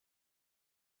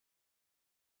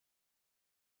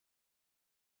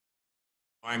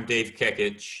I'm Dave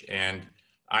Kekich, and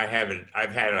I've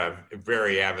had a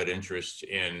very avid interest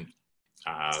in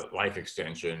life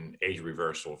extension, age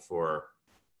reversal for,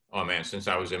 oh man, since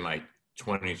I was in my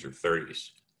 20s or 30s,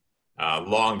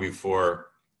 long before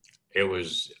it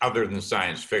was, other than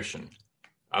science fiction,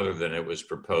 other than it was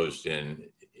proposed in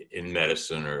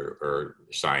medicine or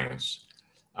science.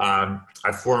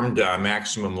 I formed a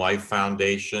Maximum Life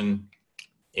Foundation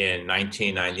in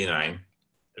 1999,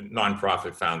 a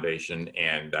nonprofit foundation,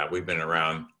 and we've been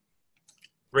around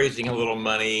raising a little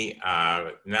money.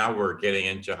 Now we're getting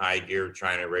into high gear,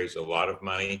 trying to raise a lot of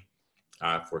money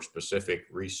for specific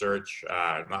research,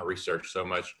 not research so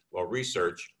much, well,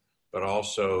 research, but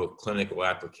also clinical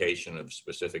application of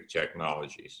specific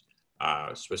technologies,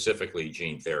 specifically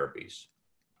gene therapies.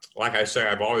 Like I say,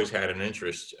 I've always had an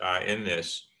interest in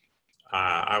this.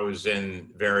 I was in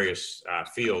various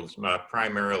fields,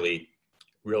 primarily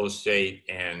real estate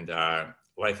and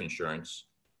life insurance.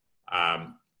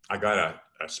 I got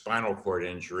a spinal cord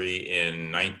injury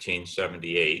in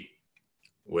 1978,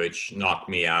 which knocked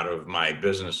me out of my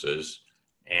businesses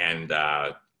and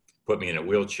put me in a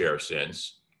wheelchair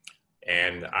since.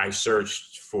 And I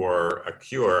searched for a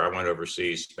cure. I went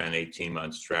overseas, spent 18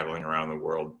 months traveling around the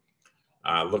world,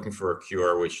 looking for a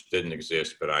cure, which didn't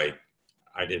exist, but I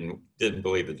didn't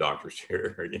believe the doctors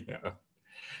here, you know.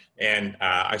 And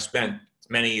I spent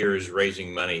many years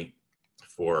raising money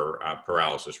for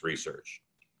paralysis research.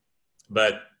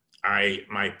 But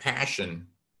my passion,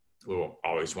 well,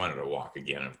 always wanted to walk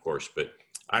again, of course, but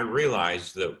I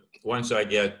realized that once I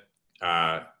get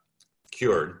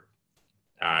cured,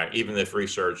 even if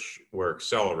research were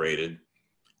accelerated,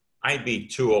 I'd be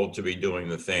too old to be doing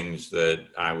the things that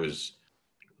I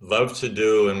loved to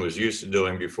do and was used to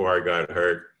doing before I got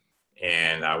hurt.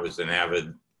 And I was an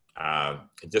avid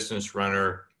distance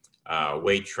runner,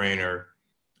 weight trainer,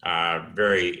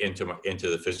 very into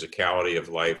the physicality of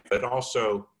life, but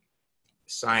also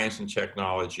science and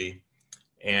technology.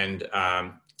 And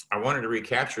I wanted to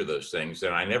recapture those things.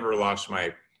 And I never lost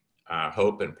my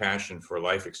hope and passion for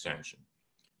life extension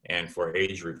and for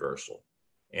age reversal.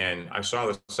 And I saw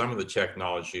that some of the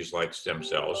technologies like stem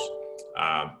cells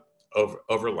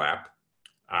overlap.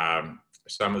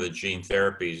 Some of the gene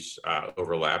therapies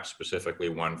overlap, specifically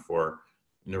one for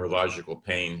neurological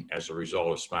pain as a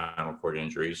result of spinal cord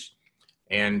injuries.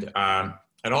 And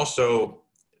also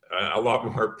a lot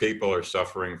more people are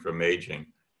suffering from aging.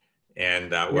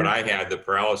 And what I had, the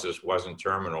paralysis wasn't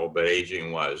terminal, but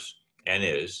aging was and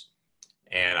is.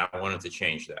 And I wanted to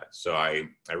change that. So I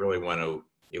really want to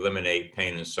eliminate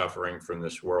pain and suffering from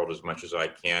this world as much as I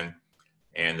can.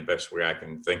 And the best way I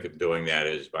can think of doing that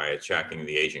is by attacking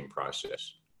the aging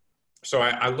process. So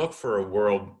I look for a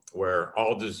world where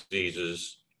all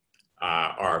diseases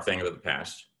are a thing of the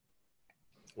past,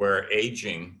 where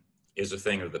aging is a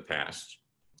thing of the past,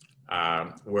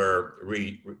 where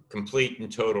complete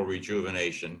and total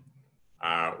rejuvenation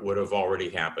would have already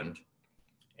happened.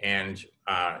 And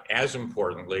as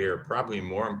importantly, or probably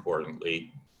more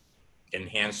importantly,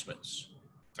 enhancements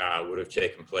would have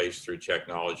taken place through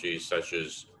technologies such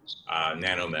as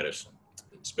nanomedicine,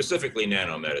 specifically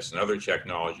nanomedicine, other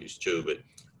technologies too, but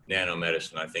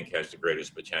nanomedicine I think has the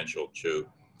greatest potential to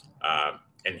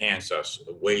enhance us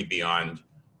way beyond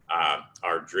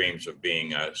our dreams of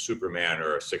being a Superman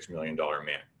or a $6 million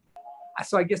man.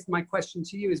 So I guess my question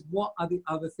to you is, what are the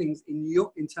other things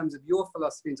in terms of your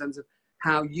philosophy, in terms of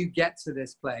how you get to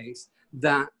this place,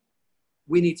 that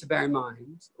we need to bear in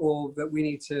mind or that we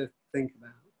need to think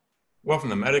about? Well, from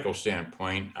the medical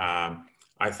standpoint,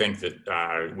 I think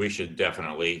that we should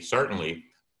certainly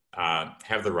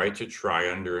have the right to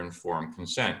try under informed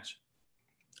consent.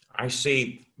 I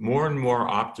see more and more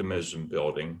optimism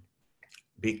building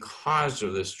because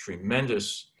of this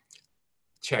tremendous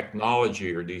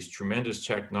technology, or these tremendous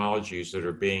technologies that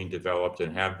are being developed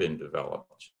and have been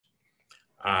developed.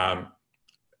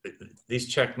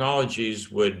 These technologies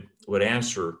would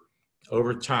answer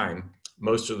over time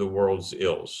most of the world's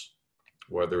ills,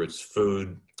 whether it's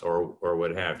food or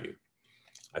what have you.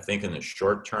 I think in the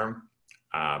short term,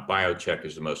 biotech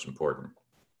is the most important.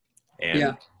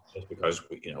 And just because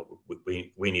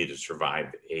we need to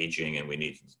survive aging, and we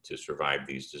need to survive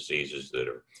these diseases that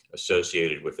are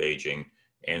associated with aging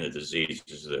and the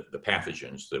diseases, the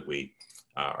pathogens that we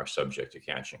are subject to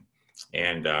catching.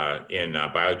 And in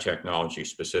biotechnology,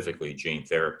 specifically gene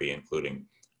therapy, including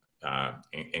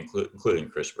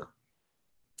CRISPR.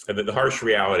 The harsh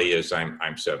reality is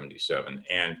I'm 77,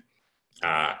 and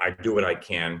I do what I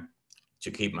can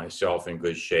to keep myself in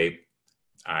good shape.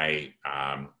 I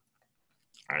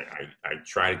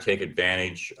try to take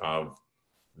advantage of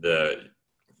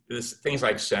things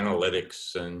like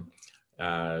senolytics and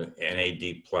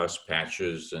NAD plus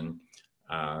patches and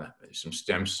some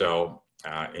stem cell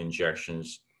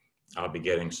injections. I'll be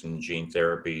getting some gene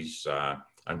therapies.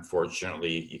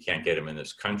 Unfortunately, you can't get them in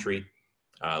this country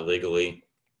legally.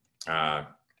 But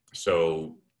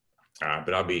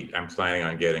I'm planning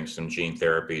on getting some gene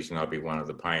therapies, and I'll be one of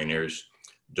the pioneers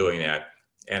doing that.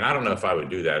 And I don't know if I would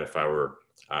do that if I were,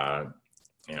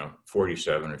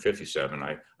 47 or 57.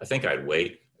 I think I'd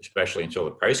wait, especially until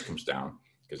the price comes down,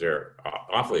 because they're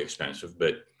awfully expensive.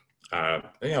 But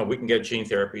we can get gene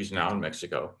therapies now in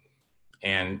Mexico,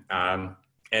 and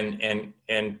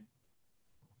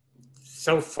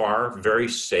so far very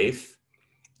safe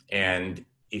and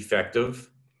effective.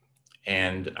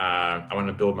 And I want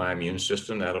to build my immune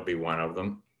system. That'll be one of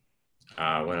them.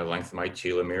 I want to lengthen my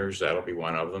telomeres. That'll be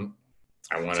one of them.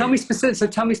 Tell me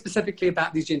specifically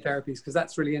about these gene therapies, because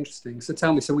that's really interesting. So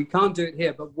tell me, so we can't do it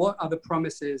here, but what are the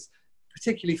promises,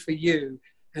 particularly for you,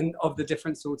 and of the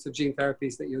different sorts of gene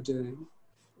therapies that you're doing?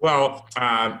 Well,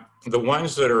 the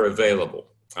ones that are available,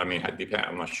 I'm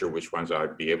not sure which ones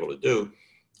I'd be able to do,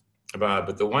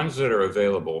 but the ones that are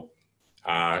available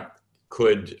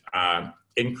could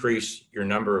increase your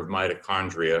number of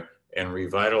mitochondria and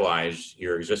revitalize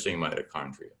your existing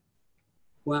mitochondria.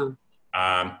 Wow.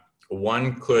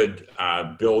 One could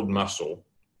build muscle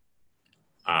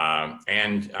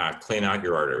and clean out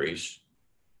your arteries.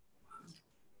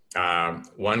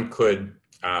 One could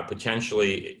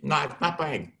potentially, not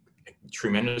by a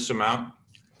tremendous amount,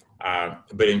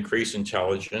 but increase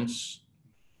intelligence,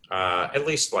 at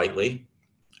least slightly,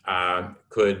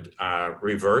 could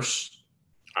reverse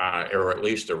or at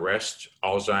least arrest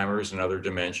Alzheimer's and other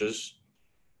dementias,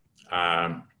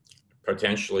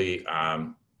 potentially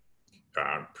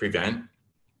prevent.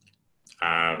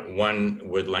 One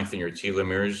would lengthen your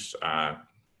telomeres,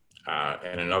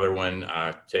 and another one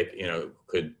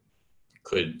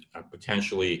could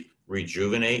potentially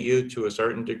rejuvenate you to a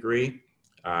certain degree.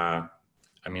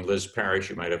 Liz Parrish,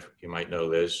 you might know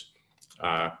Liz.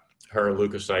 Her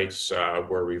leukocytes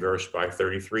were reversed by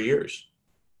 33 years.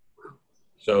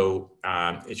 So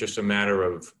it's just a matter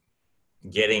of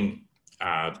getting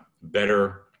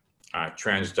better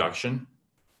transduction,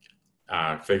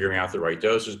 figuring out the right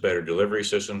doses, better delivery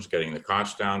systems, getting the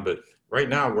costs down. But right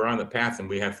now we're on the path, and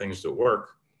we have things that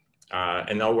work,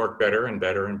 and they'll work better and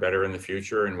better and better in the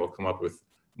future. And we'll come up with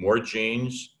more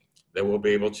genes that we'll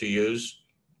be able to use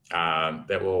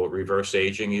that will reverse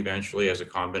aging eventually as a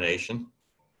combination.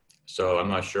 So I'm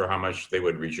not sure how much they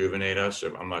would rejuvenate us.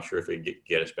 I'm not sure if they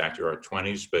get us back to our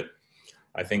 20s, but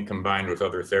I think combined with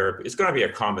other therapy, it's going to be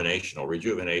a combinational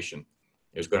rejuvenation.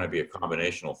 Is going to be a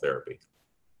combinational therapy.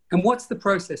 And what's the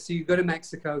process? So you go to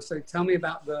Mexico. So tell me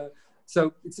about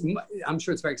I'm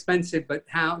sure it's very expensive, but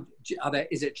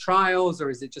is it trials, or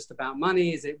is it just about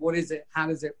money? What is it? How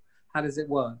does it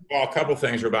work? Well, a couple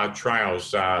things are about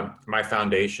trials. My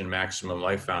foundation, Maximum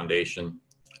Life Foundation,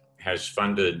 has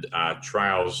funded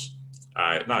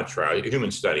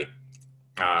human study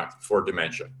for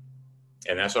dementia.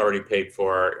 And that's already paid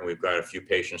for, and we've got a few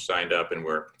patients signed up, and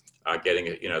we're getting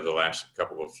the last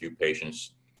few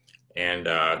patients. And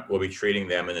we'll be treating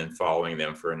them and then following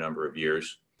them for a number of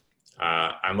years.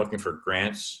 I'm looking for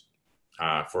grants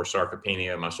for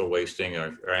sarcopenia, muscle wasting,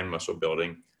 and muscle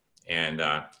building, and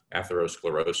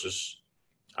atherosclerosis.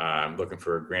 I'm looking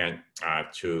for a grant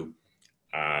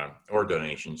or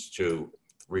donations to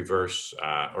reverse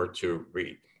or to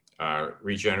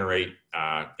regenerate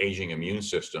aging immune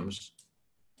systems.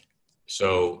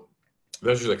 So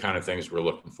those are the kind of things we're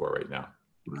looking for right now.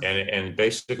 And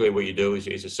basically what you do is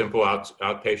it's a simple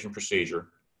outpatient procedure.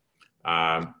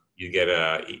 You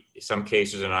get some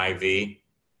cases an IV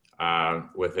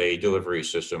with a delivery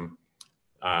system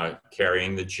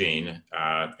carrying the gene,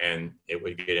 and it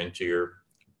would get into your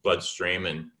bloodstream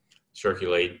and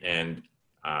circulate, and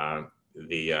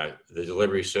the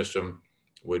delivery system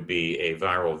would be a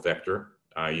viral vector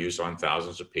used on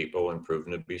thousands of people and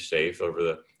proven to be safe over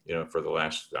the for the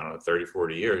last 30,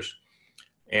 40 years.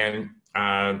 And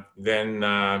then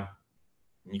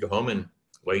you go home and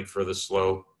wait for the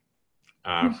slow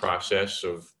process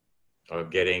of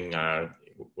getting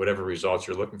whatever results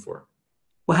you're looking for.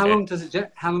 Well, how long does it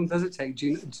take?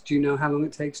 Do you know how long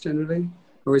it takes generally,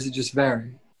 or is it just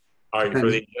vary? For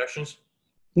the injections?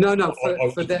 No,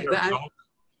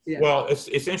 yeah. Well,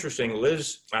 it's interesting.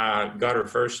 Liz got her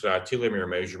first telomere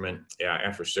measurement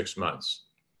after 6 months,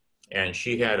 and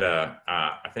she had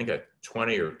I think a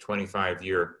 20 or 25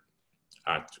 year,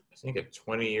 I think a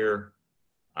 20-year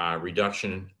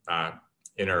reduction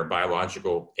in her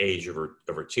biological age of her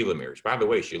telomeres. By the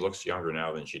way, she looks younger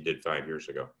now than she did 5 years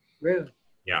ago. Really?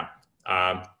 Yeah.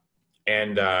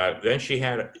 And then she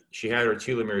had her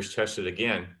telomeres tested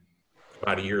again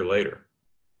about a year later,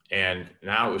 and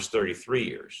now it was 33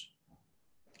 years.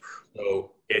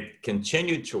 So it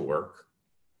continued to work.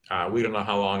 We don't know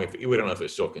how long, we don't know if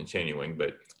it's still continuing,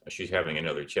 but she's having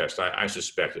another test. I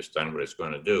suspect it's done what it's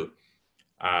going to do.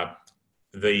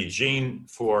 The gene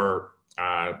for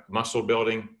muscle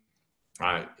building,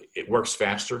 it works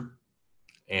faster,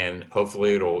 and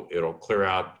hopefully it'll clear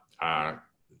out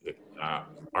the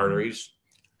arteries,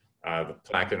 the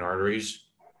plaque in arteries.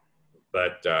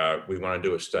 But we want to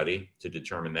do a study to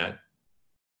determine that.